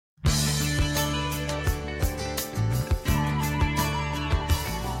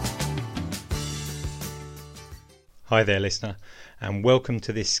Hi there, listener, and welcome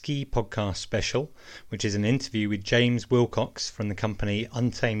to this ski podcast special, which is an interview with James Wilcox from the company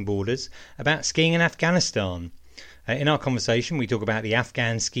Untamed Borders about skiing in Afghanistan. In our conversation, we talk about the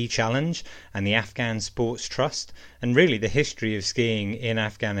Afghan Ski Challenge and the Afghan Sports Trust, and really the history of skiing in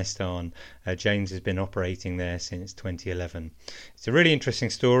Afghanistan. James has been operating there since 2011. It's a really interesting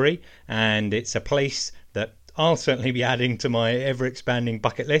story, and it's a place that I'll certainly be adding to my ever-expanding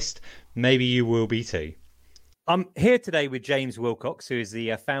bucket list. Maybe you will be too. I'm here today with James Wilcox, who is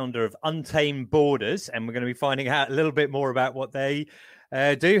the founder of Untamed Borders, and we're going to be finding out a little bit more about what they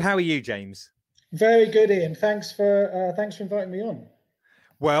do. How are you, James? Very good, Ian. Thanks for inviting me on.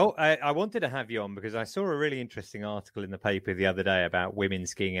 Well, I wanted to have you on because I saw a really interesting article in the paper the other day about women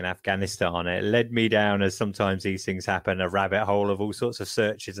skiing in Afghanistan. It led me down, as sometimes these things happen, a rabbit hole of all sorts of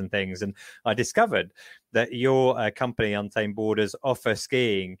searches and things. And I discovered that your company, Untamed Borders, offer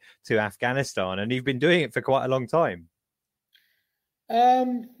skiing to Afghanistan, and you've been doing it for quite a long time.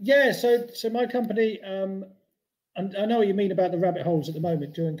 So my company, and I know what you mean about the rabbit holes at the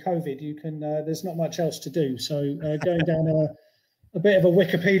moment during COVID. You can there's not much else to do, so going down a bit of a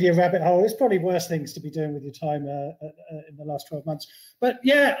Wikipedia rabbit hole. There's probably worse things to be doing with your time in the last 12 months. But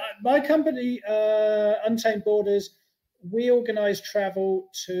yeah, my company, Untamed Borders, we organise travel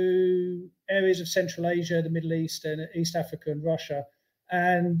to areas of Central Asia, the Middle East, and East Africa and Russia.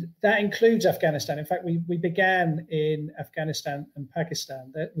 And that includes Afghanistan. In fact, we began in Afghanistan and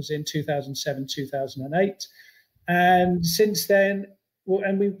Pakistan. That was in 2007, 2008. And since then,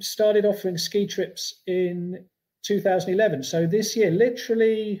 and we started offering ski trips in 2011. So this year,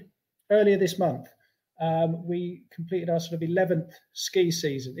 literally earlier this month, we completed our sort of 11th ski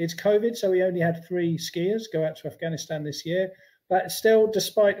season. It's COVID, so we only had 3 skiers go out to Afghanistan this year. But still,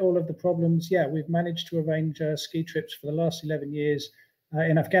 despite all of the problems, we've managed to arrange ski trips for the last 11 years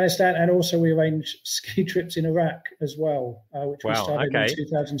in Afghanistan. And also we arranged ski trips in Iraq as well, which we started in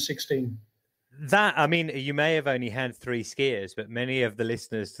 2016. You may have only had 3 skiers, but many of the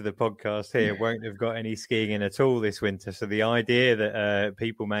listeners to the podcast here won't have got any skiing in at all this winter. So the idea that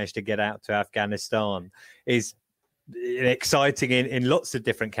people managed to get out to Afghanistan is exciting in lots of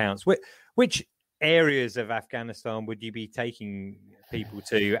different counts. Which areas of Afghanistan would you be taking people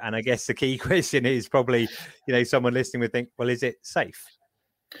to? And I guess the key question is probably, someone listening would think, well, is it safe?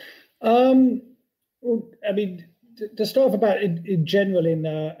 To start off about in general in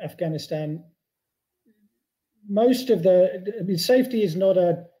Afghanistan, most of safety is not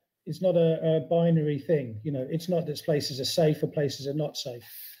a binary thing. It's not that places are safe or places are not safe.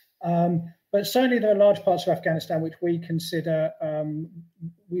 But certainly there are large parts of Afghanistan which we consider,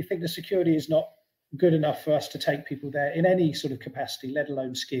 we think the security is not good enough for us to take people there in any sort of capacity, let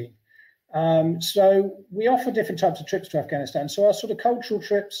alone skiing. So we offer different types of trips to Afghanistan. So our sort of cultural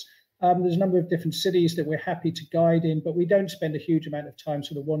trips, there's a number of different cities that we're happy to guide in, but we don't spend a huge amount of time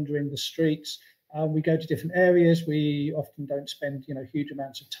sort of wandering the streets. We go to different areas. We often don't spend, huge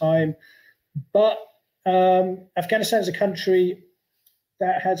amounts of time. But Afghanistan is a country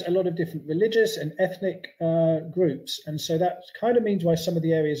that has a lot of different religious and ethnic groups. And so that kind of means why some of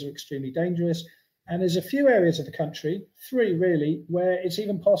the areas are extremely dangerous. And there's a few areas of the country, 3 really, where it's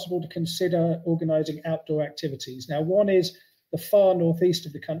even possible to consider organising outdoor activities. Now, one is the far northeast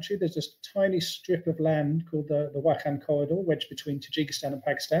of the country. There's this tiny strip of land called the Wakhan Corridor, wedged between Tajikistan and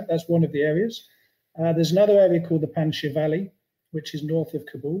Pakistan. That's one of the areas. There's another area called the Panjshir Valley, which is north of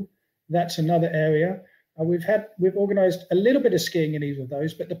Kabul. That's another area. We've organised a little bit of skiing in either of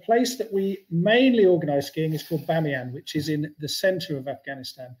those, but the place that we mainly organise skiing is called Bamiyan, which is in the centre of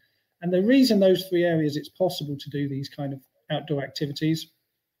Afghanistan. And the reason those 3 areas it's possible to do these kind of outdoor activities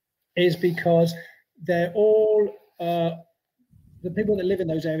is because they're all the people that live in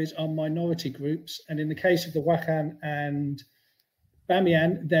those areas are minority groups, and in the case of the Wakhan and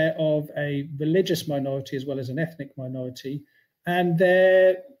Bamiyan, they're of a religious minority as well as an ethnic minority, and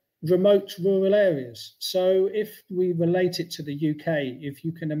they're remote rural areas. So if we relate it to the UK, if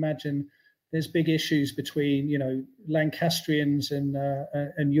you can imagine, there's big issues between, Lancastrians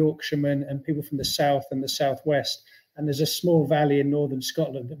and Yorkshiremen and people from the south and the southwest. And there's a small valley in northern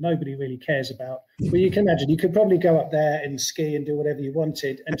Scotland that nobody really cares about. Well, you can imagine, you could probably go up there and ski and do whatever you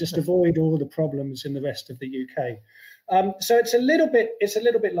wanted and just avoid all the problems in the rest of the UK. So it's a little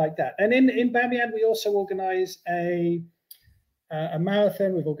bit like that. And in Bamiyan, we also organise a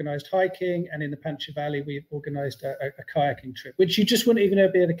marathon. We've organised hiking, and in the Panjshir Valley, we've organised a kayaking trip, which you just wouldn't even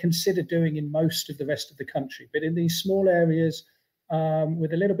be able to consider doing in most of the rest of the country. But in these small areas,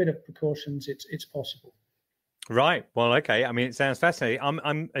 with a little bit of precautions, it's possible. Right. Well, okay. It sounds fascinating.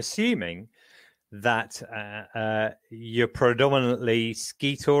 I'm assuming that you're predominantly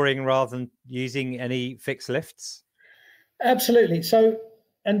ski touring rather than using any fixed lifts. Absolutely. So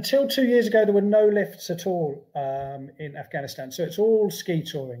until 2 years ago, there were no lifts at all in Afghanistan. So it's all ski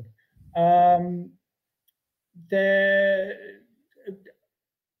touring. Um, there,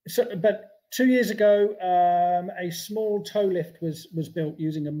 but 2 years ago, a small tow lift was built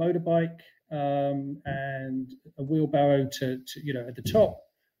using a motorbike and a wheelbarrow to at the top,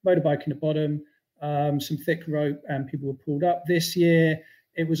 motorbike in the bottom, some thick rope, and people were pulled up. This year,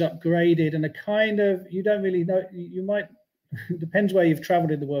 it was upgraded, and a kind of, you don't really know, you might, depends where you've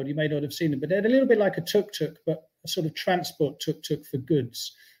traveled in the world, you may not have seen them, but they're a little bit like a tuk-tuk, but a sort of transport tuk-tuk for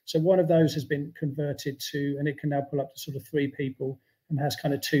goods. So one of those has been converted to, and it can now pull up to sort of 3 people and has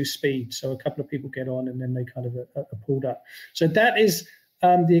kind of 2 speeds. So a couple of people get on and then they kind of are pulled up. So that is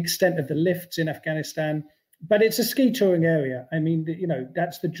the extent of the lifts in Afghanistan. But it's a ski touring area. I mean,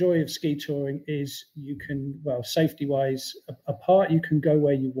 that's the joy of ski touring, is you can, well, safety-wise, apart, you can go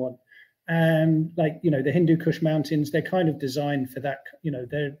where you want. And like, the Hindu Kush Mountains, they're kind of designed for that.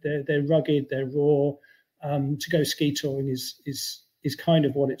 They're rugged, they're raw. To go ski touring is kind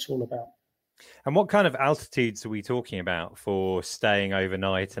of what it's all about. And what kind of altitudes are we talking about for staying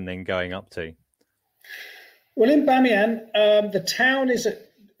overnight and then going up to? Well, in Bamiyan, the town is at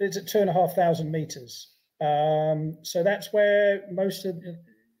 2,500 meters. So that's where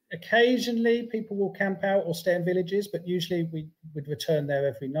occasionally people will camp out or stay in villages, but usually we would return there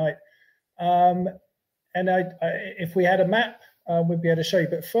every night. And if we had a map, we'd be able to show you.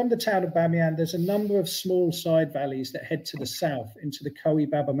 But from the town of Bamiyan, there's a number of small side valleys that head to the south into the Kowi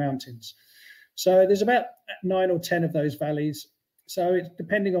Baba Mountains. So there's about 9 or 10 of those valleys. So it's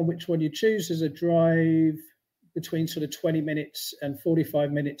depending on which one you choose, there's a drive between sort of 20 minutes and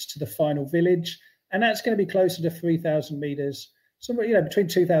 45 minutes to the final village. And that's going to be closer to 3,000 meters, somewhere, between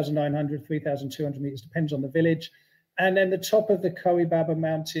 2,900, 3,200 meters, depends on the village. And then the top of the Kowi Baba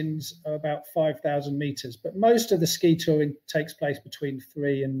Mountains are about 5,000 meters. But most of the ski touring takes place between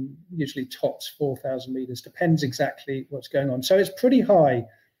 3 and usually tops 4,000 meters, depends exactly what's going on. So it's pretty high.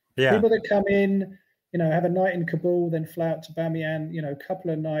 Yeah. People that come in, have a night in Kabul, then fly out to Bamiyan, a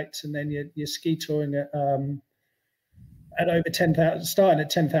couple of nights, and then you're ski touring at over 10,000, starting at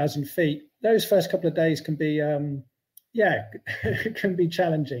 10,000 feet. Those first couple of days can be, can be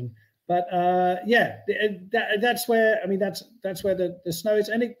challenging. But that's where, that's where the snow is,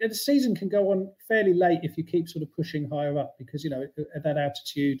 and the season can go on fairly late if you keep sort of pushing higher up, because at that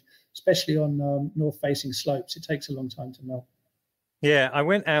altitude, especially on north-facing slopes, it takes a long time to melt. Yeah, I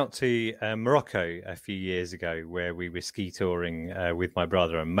went out to Morocco a few years ago where we were ski touring with my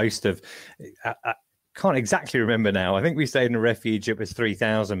brother, and most of, I can't exactly remember now, I think we stayed in a refuge. It was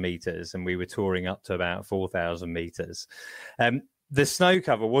 3,000 meters and we were touring up to about 4,000 meters. The snow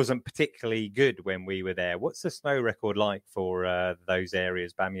cover wasn't particularly good when we were there. What's the snow record like for those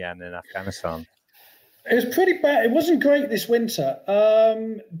areas, Bamiyan and Afghanistan? It was pretty bad. It wasn't great this winter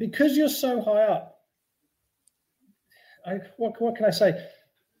because you're so high up. What can I say?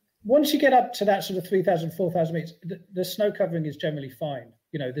 Once you get up to that sort of 3,000, 4,000 meters, the snow covering is generally fine.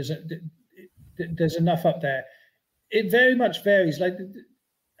 There's enough up there. It very much varies. Like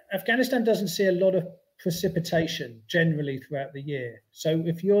Afghanistan doesn't see a lot of precipitation generally throughout the year. So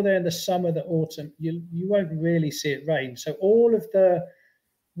if you're there in the summer, the autumn, you won't really see it rain. So all of the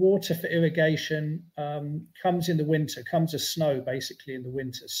water for irrigation comes in the winter, comes as snow basically in the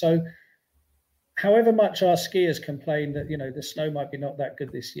winter. So however much our skiers complain that the snow might be not that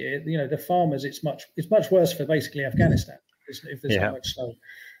good this year, the farmers, it's much worse for basically Afghanistan if there's not much snow.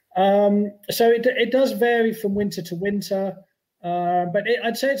 So it does vary from winter to winter, but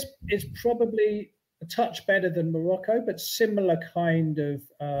I'd say it's probably a touch better than Morocco, but similar kind of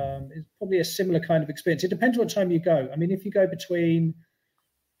it's probably a similar kind of experience. It depends what time you go. I mean, if you go between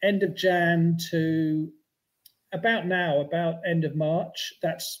end of Jan to about end of March,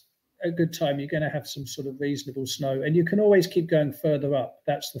 that's a good time. You're going to have some sort of reasonable snow, and you can always keep going further up.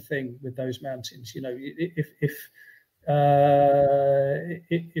 That's the thing with those mountains. If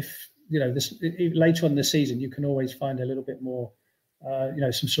later on in the season, you can always find a little bit more,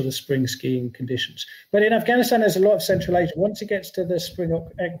 some sort of spring skiing conditions. But in Afghanistan, there's a lot of Central Asia. Once it gets to the spring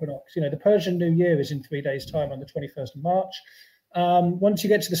equinox, the Persian New Year is in 3 days' time on the 21st of March. Once you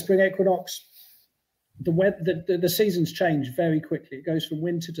get to the spring equinox, the seasons change very quickly. It goes from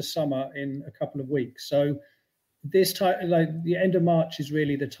winter to summer in a couple of weeks. So this time, like the end of March, is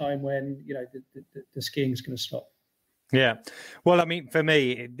really the time when the skiing is going to stop. Yeah. Well, I mean, for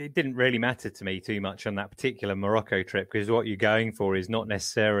me, it didn't really matter to me too much on that particular Morocco trip, because what you're going for is not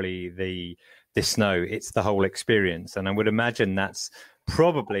necessarily the snow, it's the whole experience. And I would imagine that's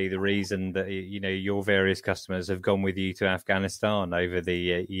probably the reason that, your various customers have gone with you to Afghanistan over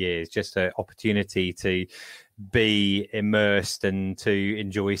the years, just an opportunity to be immersed and to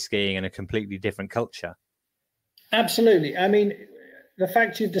enjoy skiing in a completely different culture. Absolutely. I mean, the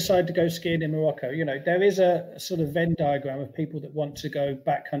fact you've decided to go skiing in Morocco, there is a sort of Venn diagram of people that want to go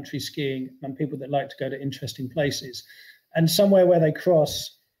backcountry skiing and people that like to go to interesting places. And somewhere where they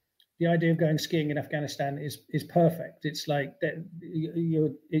cross, the idea of going skiing in Afghanistan is perfect. It's like that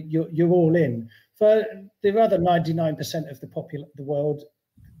you're all in. For the other 99% of the world,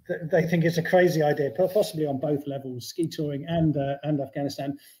 they think it's a crazy idea, possibly on both levels, ski touring and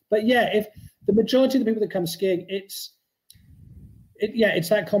Afghanistan. But yeah, if the majority of the people that come skiing, it's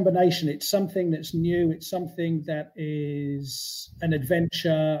that combination. It's something that's new. It's something that is an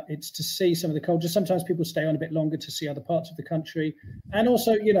adventure. It's to see some of the culture. Sometimes people stay on a bit longer to see other parts of the country. And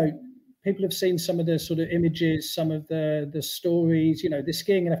also, people have seen some of the sort of images, some of the stories. The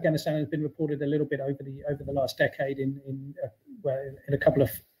skiing in Afghanistan has been reported a little bit over the last decade in a couple of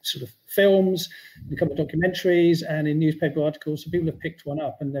sort of films, in a couple of documentaries, and in newspaper articles. So people have picked one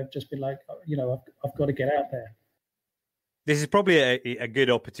up and they've just been like, I've got to get out there. This is probably a good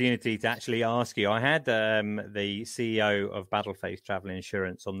opportunity to actually ask you. I had the CEO of Battleface Travel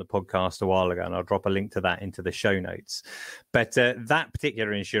Insurance on the podcast a while ago, and I'll drop a link to that into the show notes. But that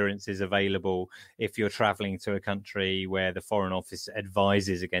particular insurance is available if you're traveling to a country where the Foreign Office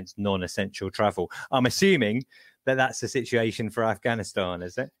advises against non-essential travel. I'm assuming that that's the situation for Afghanistan,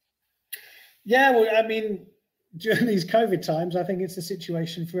 is it? Yeah, well, I mean, during these COVID times, I think it's the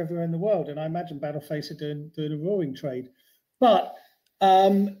situation for everywhere in the world. And I imagine Battleface are doing a roaring trade. But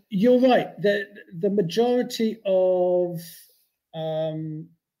you're right. The majority of the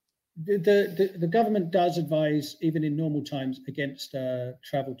government does advise, even in normal times, against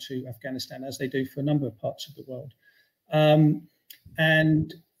travel to Afghanistan, as they do for a number of parts of the world.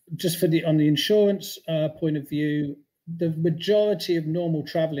 And just on the insurance point of view, the majority of normal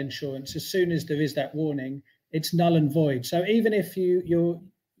travel insurance, as soon as there is that warning, it's null and void. So even if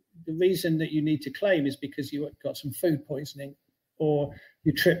the reason that you need to claim is because you got some food poisoning, or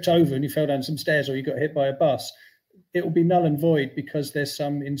you tripped over and you fell down some stairs, or you got hit by a bus, it will be null and void because there's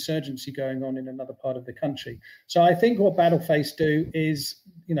some insurgency going on in another part of the country. So I think what Battleface do is,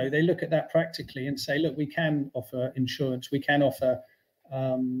 they look at that practically and say, look, we can offer insurance. We can offer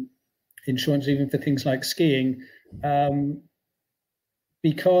insurance even for things like skiing,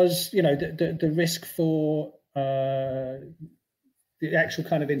 because, the risk for the actual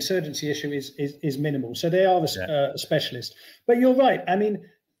kind of insurgency issue is minimal. So they are a specialist. But you're right. I mean,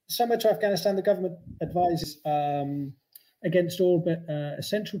 somewhere to Afghanistan, the government advises against all but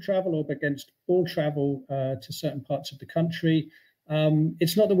essential travel, or against all travel to certain parts of the country.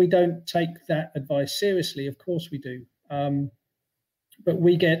 It's not that we don't take that advice seriously. Of course we do. But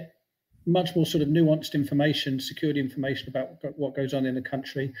we get much more sort of nuanced information, security information about what goes on in the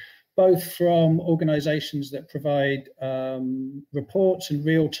country, both from organizations that provide reports and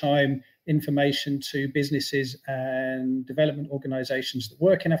real-time information to businesses and development organizations that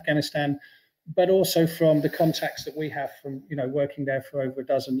work in Afghanistan, but also from the contacts that we have from, working there for over a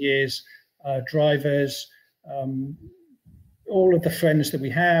dozen years, drivers, all of the friends that we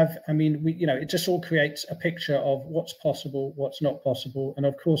have. I mean, it just all creates a picture of what's possible, what's not possible. And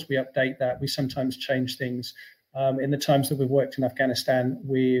of course, we update that. We sometimes change things. In the times that we've worked in Afghanistan,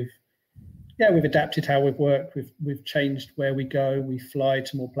 we've adapted how we've worked. We've changed where we go. We fly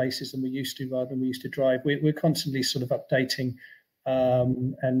to more places than we used to, rather than we used to drive. We're constantly sort of updating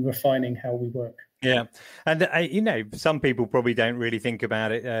and refining how we work. Yeah. And, some people probably don't really think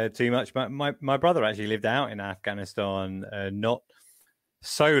about it too much. But my brother actually lived out in Afghanistan not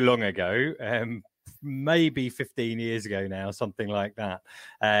so long ago, maybe 15 years ago now, something like that.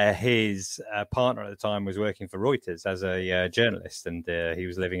 His partner at the time was working for Reuters as a journalist, and he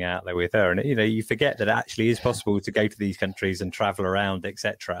was living out there with her. And, you forget that it actually is possible to go to these countries and travel around,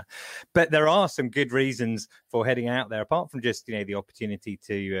 etc. But there are some good reasons for heading out there, apart from just, the opportunity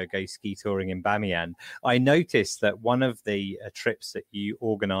to go ski touring in Bamiyan. I noticed that one of the trips that you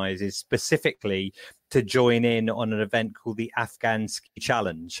organize is specifically to join in on an event called the Afghan Ski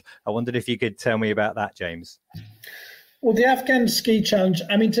Challenge. I wondered if you could tell me about that, James. Well, the Afghan Ski Challenge,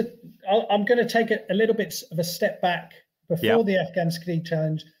 I mean, I'm going to take a little bit of a step back before the Afghan Ski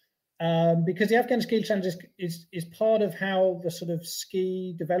Challenge, because the Afghan Ski Challenge is part of how the sort of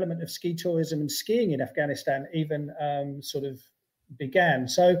development of ski tourism and skiing in Afghanistan even sort of began.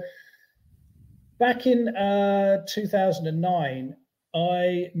 So back in 2009,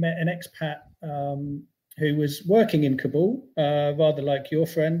 I met an expat who was working in Kabul, rather like your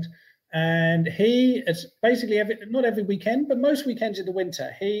friend, And it's basically not every weekend, but most weekends in the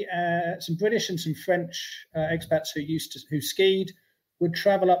winter, he, some British and some French expats who skied, would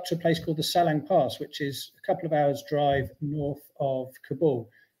travel up to a place called the Salang Pass, which is a couple of hours drive north of Kabul.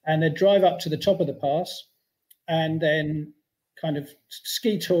 And they'd drive up to the top of the pass and then kind of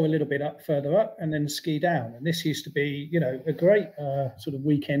ski tour a little bit further up and then ski down. And this used to be, a great sort of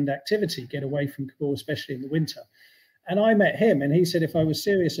weekend activity, get away from Kabul, especially in the winter. And I met him, and he said if I was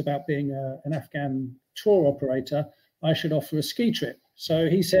serious about being an Afghan tour operator, I should offer a ski trip. So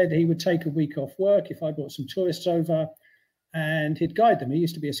he said he would take a week off work if I brought some tourists over, and he'd guide them. He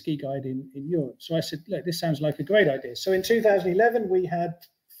used to be a ski guide in Europe. So I said, look, this sounds like a great idea. So in 2011, we had,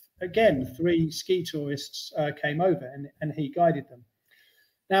 again, 3 ski tourists came over, and he guided them.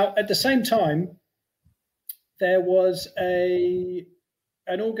 Now, at the same time, there was an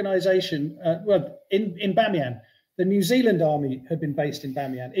organization, in Bamiyan. The New Zealand Army had been based in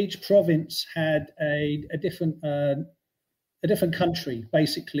Bamiyan. Each province had a different country,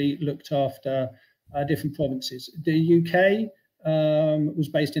 basically looked after different provinces. The UK was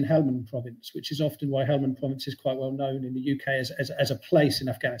based in Helmand province, which is often why Helmand province is quite well known in the UK as a place in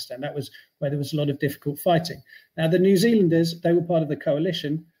Afghanistan. That was where there was a lot of difficult fighting. Now, the New Zealanders, they were part of the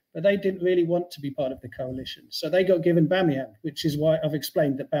coalition, but they didn't really want to be part of the coalition. So they got given Bamiyan, which is why I've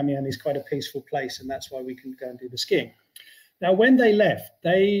explained that Bamiyan is quite a peaceful place, and that's why we can go and do the skiing. Now, when they left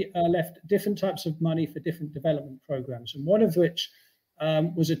different types of money for different development programs, and one of which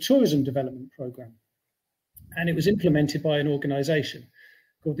was a tourism development program. And it was implemented by an organization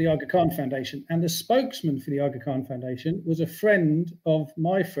called the Aga Khan Foundation. And the spokesman for the Aga Khan Foundation was a friend of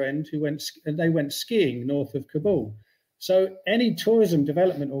my friend they went skiing north of Kabul. So any tourism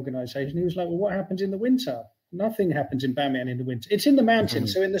development organization, he was like, well, what happens in the winter? Nothing happens in Bamiyan in the winter. It's in the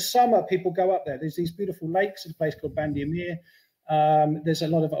mountains. Mm-hmm. So in the summer, people go up there. There's these beautiful lakes at a place called Bandi Amir. There's a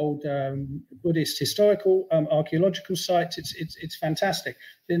lot of old Buddhist historical archaeological sites. It's fantastic.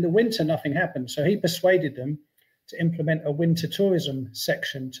 In the winter, nothing happens. So he persuaded them to implement a winter tourism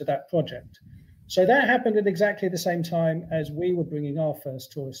section to that project. So that happened at exactly the same time as we were bringing our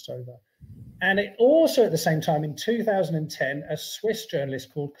first tourists over. And it also, at the same time, in 2010, a Swiss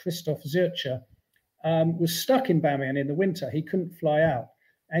journalist called Christoph Zürcher was stuck in Bamiyan in the winter. He couldn't fly out.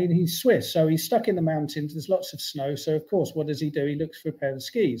 And he's Swiss, so he's stuck in the mountains. There's lots of snow. So, of course, what does he do? He looks for a pair of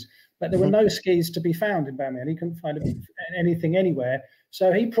skis. But there were no skis to be found in Bamiyan. He couldn't find anything anywhere.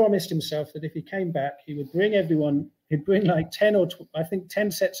 So he promised himself that if he came back, he would bring everyone, he'd bring like 10 or 12, I think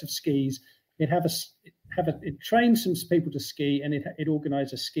 10 sets of skis. He'd he'd train some people to ski, and he'd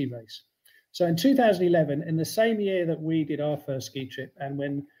organize a ski race. So in 2011, in the same year that we did our first ski trip, and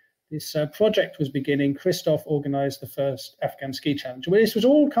when this project was beginning, Christoph organized the first Afghan ski challenge. Well, this was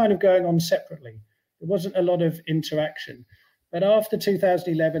all kind of going on separately. There wasn't a lot of interaction. But after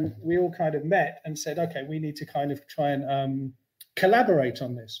 2011, we all kind of met and said, okay, we need to kind of try and collaborate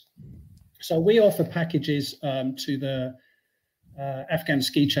on this. So we offer packages to the Afghan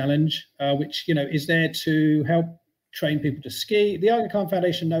Ski Challenge, which, is there to help train people to ski. The Aga Khan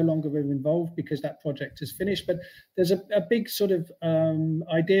Foundation no longer are involved because that project is finished, but there's a big sort of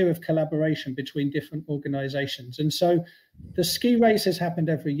idea of collaboration between different organizations. And so the ski race has happened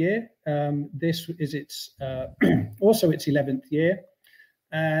every year. This is its also its 11th year.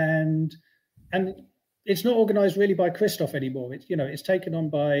 And it's not organized really by Christoph anymore. It's taken on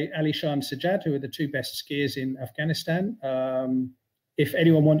by Ali Shah and Sajjad, who are the 2 best skiers in Afghanistan. If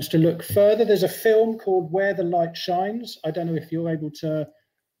anyone wants to look further, there's a film called Where the Light Shines. I don't know if you're able to.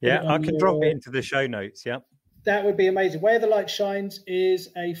 Yeah, I can drop it into the show notes. Yeah. That would be amazing. Where the Light Shines is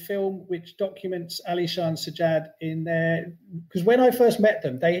a film which documents Ali Shah and Sajjad in their, because when I first met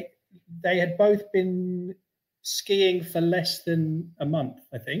them, they had both been skiing for less than a month,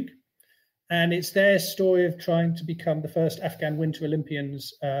 I think. And it's their story of trying to become the first Afghan Winter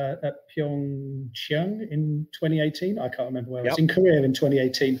Olympians at Pyeongchang in 2018. I can't remember where it was, in Korea in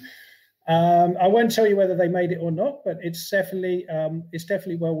 2018. I won't tell you whether they made it or not, but it's definitely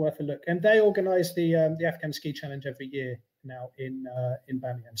well worth a look. And they organise the Afghan Ski Challenge every year now in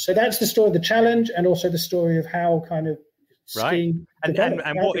Bamiyan. So that's the story of the challenge, and also the story of how kind of skiing. Right.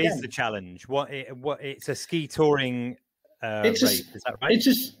 And what is the challenge? What it's a ski touring. Race, is that right?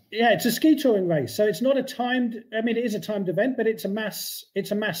 It's a ski touring race. So it's not a timed. I mean, it is a timed event, but it's a mass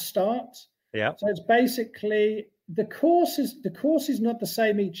start. Yeah. So it's basically the course is not the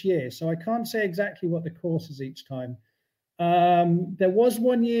same each year. So I can't say exactly what the course is each time. There was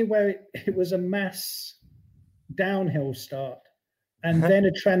one year where it was a mass downhill start, and then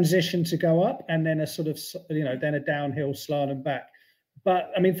a transition to go up, and then a sort of then a downhill slalom back.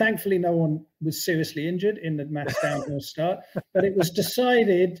 But I mean, thankfully, no one was seriously injured in the mass downhill start. But it was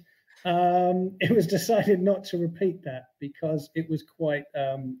decided It was decided not to repeat that because it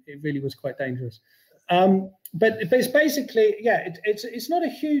really was quite dangerous. But it's basically, it's not a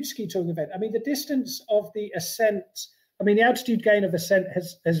huge ski touring event. I mean, the distance of the ascent, the altitude gain of ascent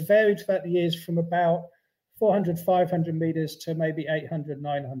has varied throughout the years from about 400, 500 meters to maybe 800,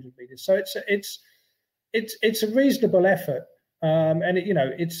 900 meters. So it's a reasonable effort, and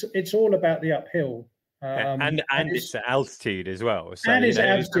it's all about the uphill. And it's at altitude as well. So and it's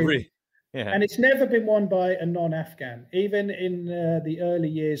altitude. Yeah. And it's never been won by a non-Afghan. Even in the early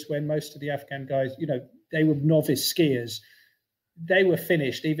years when most of the Afghan guys, they were novice skiers, they were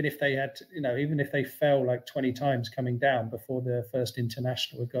finished, even if they fell like 20 times coming down before the first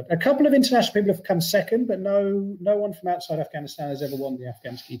international. We've got a couple of international people have come second, but no one from outside Afghanistan has ever won the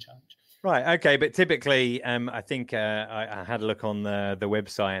Afghan Ski Challenge. Right. Okay. But typically, I think I had a look on the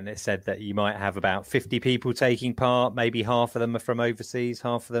website, and it said that you might have about 50 people taking part. Maybe half of them are from overseas,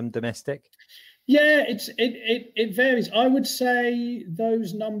 half of them domestic. Yeah, it varies. I would say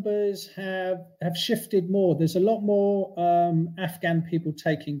those numbers have shifted more. There's a lot more Afghan people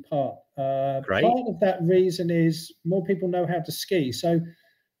taking part. Great. Part of that reason is more people know how to ski. So,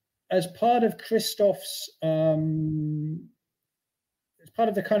 as part of Christoph's as part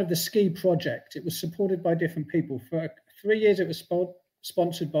of the kind of the ski project, it was supported by different people. For 3 years, it was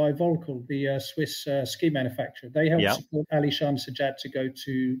sponsored by Volkel, the Swiss ski manufacturer. They helped support Ali Shah and Sajjad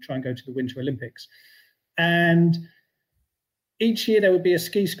to try and go to the Winter Olympics. And each year there would be a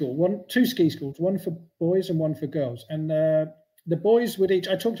ski school, two ski schools, one for boys and one for girls. And the boys would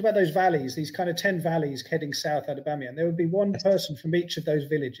I talked about those valleys, these kind of 10 valleys heading south out of Bamiyan. There would be one person from each of those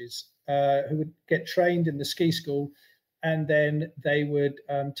villages who would get trained in the ski school, and then they would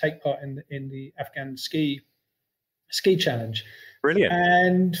take part in the Afghan ski challenge. Brilliant.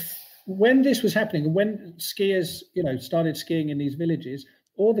 And when this was happening, when skiers, started skiing in these villages,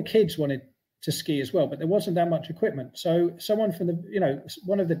 all the kids wanted to ski as well, but there wasn't that much equipment. So someone from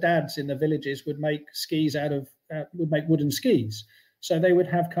one of the dads in the villages would make skis would make wooden skis. So they would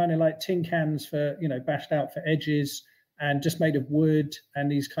have kind of like tin cans for, bashed out for edges and just made of wood,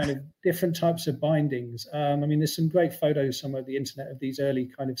 and these kind of different types of bindings. There's some great photos somewhere on the internet of these early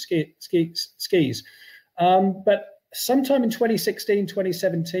kind of skis. But sometime in 2016,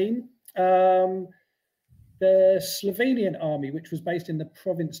 2017, the Slovenian army, which was based in the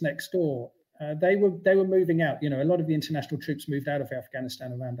province next door, they were moving out. A lot of the international troops moved out of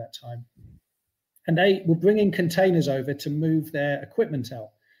Afghanistan around that time, and they were bringing containers over to move their equipment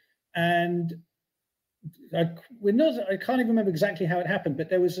out. And I can't even remember exactly how it happened, but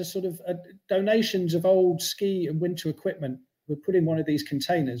there was a sort of donations of old ski and winter equipment were put in one of these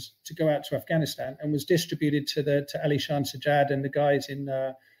containers to go out to Afghanistan and was distributed to Ali Shah and Sajjad and the guys in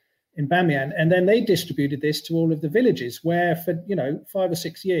Bamiyan. And then they distributed this to all of the villages where for 5 or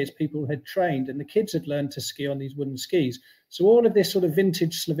 6 years people had trained and the kids had learned to ski on these wooden skis. So all of this sort of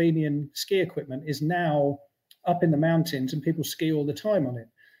vintage Slovenian ski equipment is now up in the mountains and people ski all the time on it.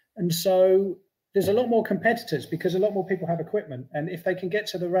 And so there's a lot more competitors because a lot more people have equipment. And if they can get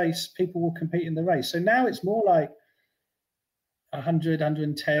to the race, people will compete in the race. So now it's more like 100,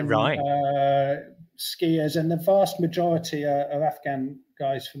 110 skiers, and the vast majority are Afghan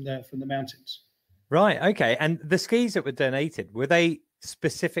guys from the mountains. Right. Okay. And the skis that were donated, were they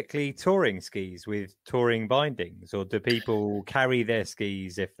specifically touring skis with touring bindings, or do people carry their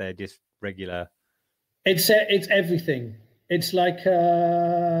skis if they're just regular? It's everything. It's like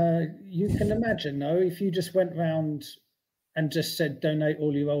you can imagine, if you just went round and just said donate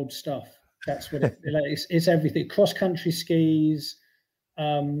all your old stuff. That's what it's everything. Cross country skis,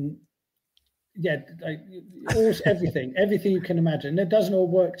 everything you can imagine. It doesn't all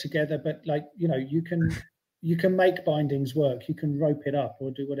work together, but you can make bindings work. You can rope it up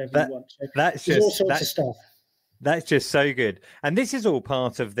or do whatever you want. So that's just all sorts of stuff. That's just so good. And this is all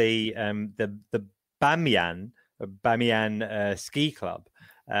part of the Bamiyan Ski Club.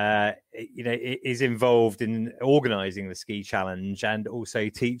 Is involved in organising the ski challenge and also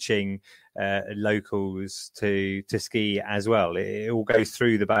teaching locals to ski as well. It all goes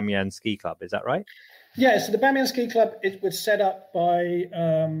through the Bamiyan Ski Club. Is that right? Yeah. So the Bamiyan Ski Club, it was set up by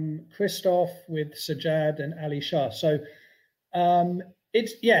Christoph with Sajjad and Ali Shah. So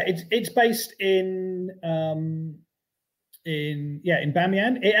it's based in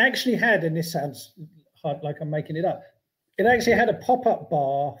Bamiyan. It actually had, and this sounds hard, like I'm making it up. It actually had a pop-up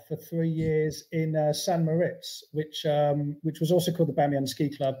bar for 3 years in San Moritz, which was also called the Bamiyan Ski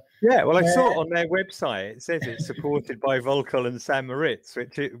Club. Yeah, well, I saw it on their website. It says it's supported by Volkel and San Moritz,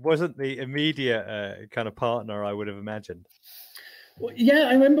 which it wasn't the immediate kind of partner I would have imagined. Well, yeah,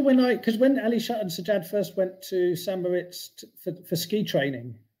 I remember when Ali Shah and Sajjad first went to San Moritz for ski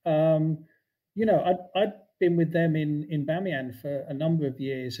training. I'd been with them in Bamiyan for a number of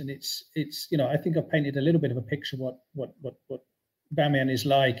years, and it's I think I've painted a little bit of a picture what Bamiyan is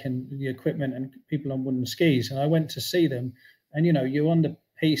like, and the equipment and people on wooden skis. And I went to see them, and you're on the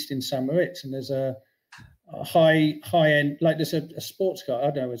piste in Samoritz, and there's a high end, like there's a sports car, I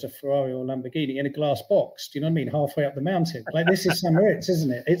don't know, it's a Ferrari or Lamborghini in a glass box. Do you know what I mean? Halfway up the mountain, like this is Samoritz,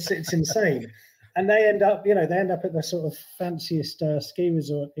 isn't it? It's insane. And they end up at the sort of fanciest ski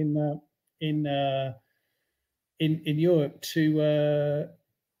resort in Europe to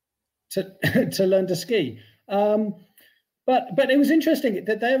learn to ski. But it was interesting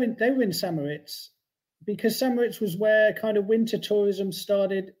that they were in Samoritz, because Samoritz was where kind of winter tourism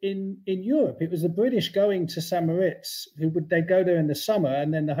started in Europe. It was the British going to Samoritz, they'd go there in the summer,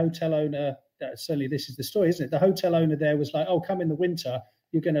 and then the hotel owner, certainly this is the story, isn't it? The hotel owner there was like, oh, come in the winter,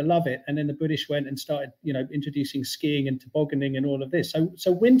 you're going to love it. And then the British went and started, introducing skiing and tobogganing and all of this.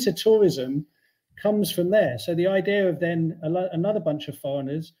 So winter tourism comes from there. So the idea of then another bunch of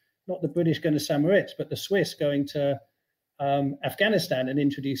foreigners, not the British going to Samoritz, but the Swiss going to Afghanistan and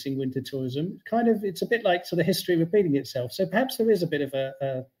introducing winter tourism, it's a bit like sort of history repeating itself. So perhaps there is a bit of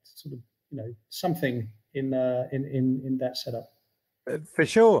a sort of something in that setup. For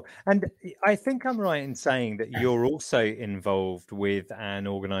sure. And I think I'm right in saying that you're also involved with an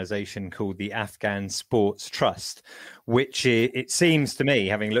organization called the Afghan Sports Trust, which it seems to me,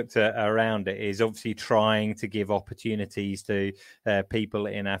 having looked around it, is obviously trying to give opportunities to people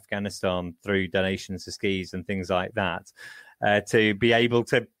in Afghanistan through donations to skis and things like that, to be able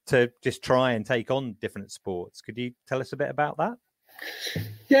to just try and take on different sports. Could you tell us a bit about that?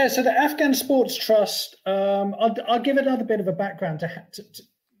 Yeah, so the Afghan Sports Trust, I'll give another bit of a background to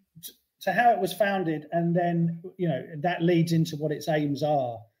how it was founded, and then that leads into what its aims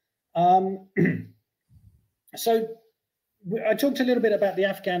are. So I talked a little bit about the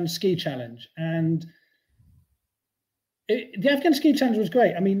Afghan Ski Challenge, and the Afghan Ski Challenge was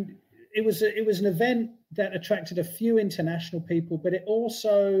great. I mean, it was an event that attracted a few international people, but it was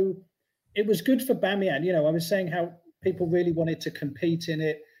good for Bamiyan. I was saying how people really wanted to compete in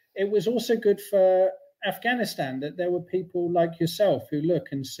it. It was also good for Afghanistan, that there were people like yourself who look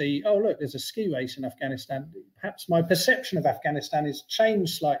and see, oh, look, there's a ski race in Afghanistan. Perhaps my perception of Afghanistan has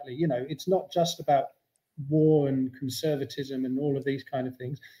changed slightly. It's not just about war and conservatism and all of these kind of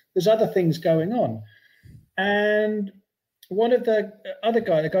things. There's other things going on. And one of the other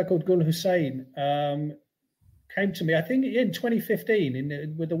guy, a guy called Gul Hussein, came to me, I think in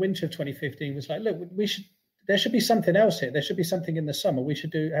 2015, with the winter of 2015, was like, look, there should be something else here. There should be something in the summer. We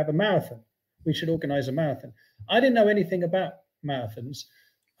should have a marathon. We should organize a marathon. I didn't know anything about marathons.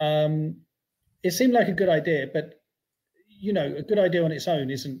 It seemed like a good idea, but a good idea on its own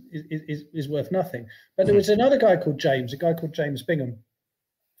is worth nothing. But there was another guy called James Bingham,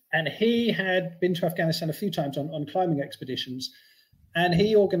 and he had been to Afghanistan a few times on climbing expeditions, and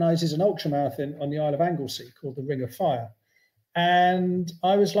he organizes an ultra marathon on the Isle of Anglesey called the Ring of Fire. And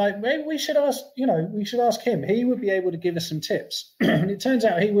I was like, maybe we should ask him. He would be able to give us some tips. And it turns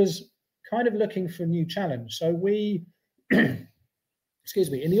out he was kind of looking for a new challenge. So we, in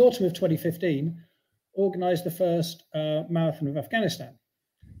the autumn of 2015, organized the first marathon of Afghanistan.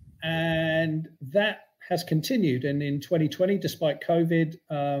 And that has continued. And in 2020, despite COVID,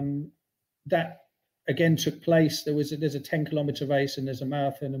 that again took place. There's a 10-kilometer race and there's a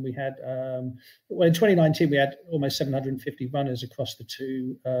marathon, and we had in 2019 we had almost 750 runners across the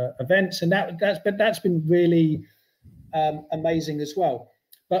two events, and that's been really amazing as well.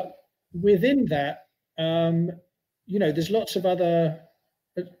 But within that, there's lots of other,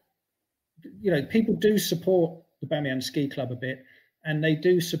 people do support the Bamiyan Ski Club a bit, and they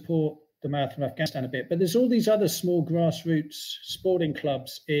do support the Marathon of Afghanistan a bit. But there's all these other small grassroots sporting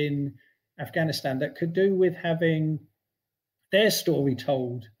clubs in Afghanistan that could do with having their story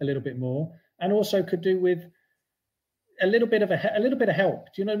told a little bit more, and also could do with a little bit of help.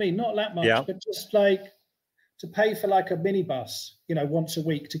 Do you know what I mean? Not that much, yeah, but just like to pay for like a minibus, once a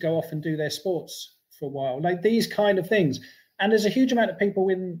week to go off and do their sports for a while, like these kind of things. And there's a huge amount of people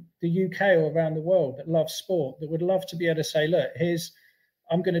in the UK or around the world that love sport that would love to be able to say, look,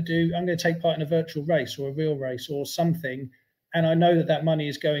 I'm going to take part in a virtual race or a real race or something, and I know that money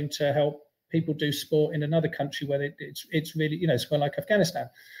is going to help people do sport in another country where it's really, it's where like Afghanistan.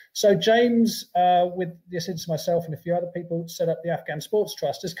 So James, with the assistance of myself and a few other people, set up the Afghan Sports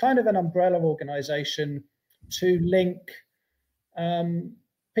Trust as kind of an umbrella organization to link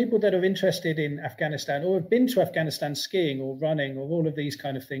people that are interested in Afghanistan or have been to Afghanistan skiing or running or all of these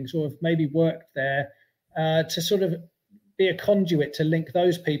kind of things, or have maybe worked there, to sort of be a conduit to link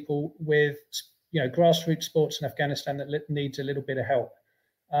those people with, grassroots sports in Afghanistan that needs a little bit of help.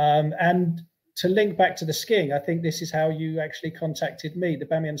 And to link back to the skiing, I think this is how you actually contacted me. The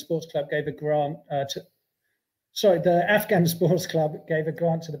Bamiyan Sports Club gave a grant the Afghan Sports Club gave a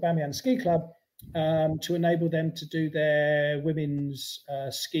grant to the Bamiyan Ski Club to enable them to do their women's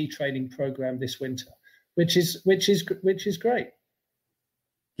ski training program this winter, which is great.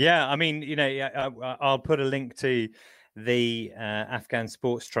 Yeah, I mean, I'll put a link to the Afghan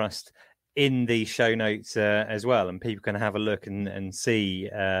Sports Trust in the show notes as well, and people can have a look and see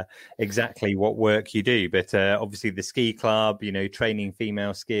exactly what work you do. But obviously the ski club, training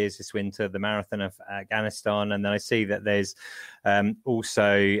female skiers this winter, the Marathon of Afghanistan, and then I see that there's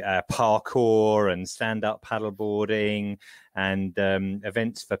also parkour and stand-up paddleboarding and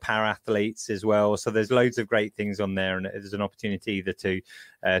events for para-athletes as well. So there's loads of great things on there, and there's an opportunity either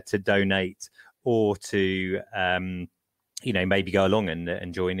to donate or to maybe go along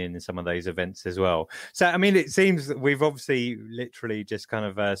and join in some of those events as well. So, I mean, it seems that we've obviously literally just kind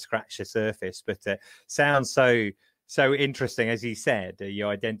of scratched the surface, but sounds so interesting. As you said, you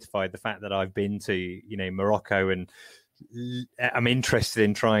identified the fact that I've been to, Morocco, and I'm interested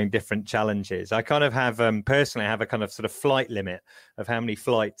in trying different challenges. I kind of have, personally, I have a kind of sort of flight limit of how many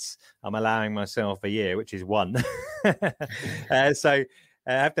flights I'm allowing myself a year, which is one. So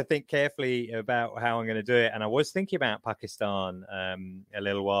I have to think carefully about how I'm going to do it. And I was thinking about Pakistan a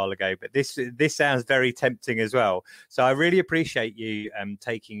little while ago, but this sounds very tempting as well. So I really appreciate you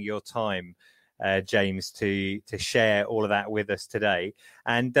taking your time, James, to share all of that with us today.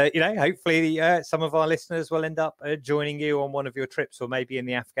 And, hopefully some of our listeners will end up joining you on one of your trips, or maybe in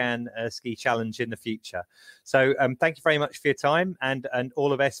the Afghan Ski Challenge in the future. So thank you very much for your time, and all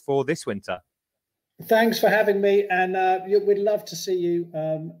the best for this winter. Thanks for having me, and we'd love to see you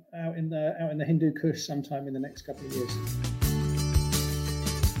out in the Hindu Kush sometime in the next couple of years.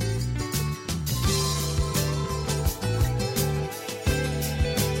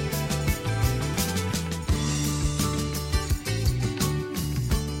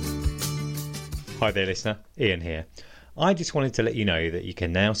 Hi there, listener. Ian here. I just wanted to let you know that you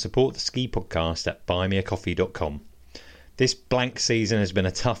can now support the Ski Podcast at buymeacoffee.com. This blank season has been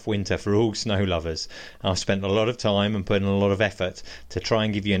a tough winter for all snow lovers. I've spent a lot of time and put in a lot of effort to try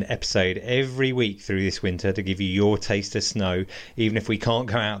and give you an episode every week through this winter to give you your taste of snow, even if we can't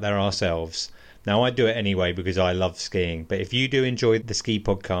go out there ourselves. Now, I do it anyway because I love skiing, but if you do enjoy the Ski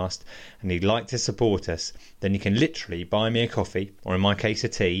Podcast and you'd like to support us, then you can literally buy me a coffee, or in my case a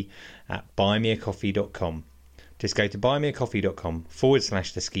tea, at buymeacoffee.com. Just go to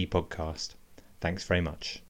buymeacoffee.com/the Ski Podcast. Thanks very much.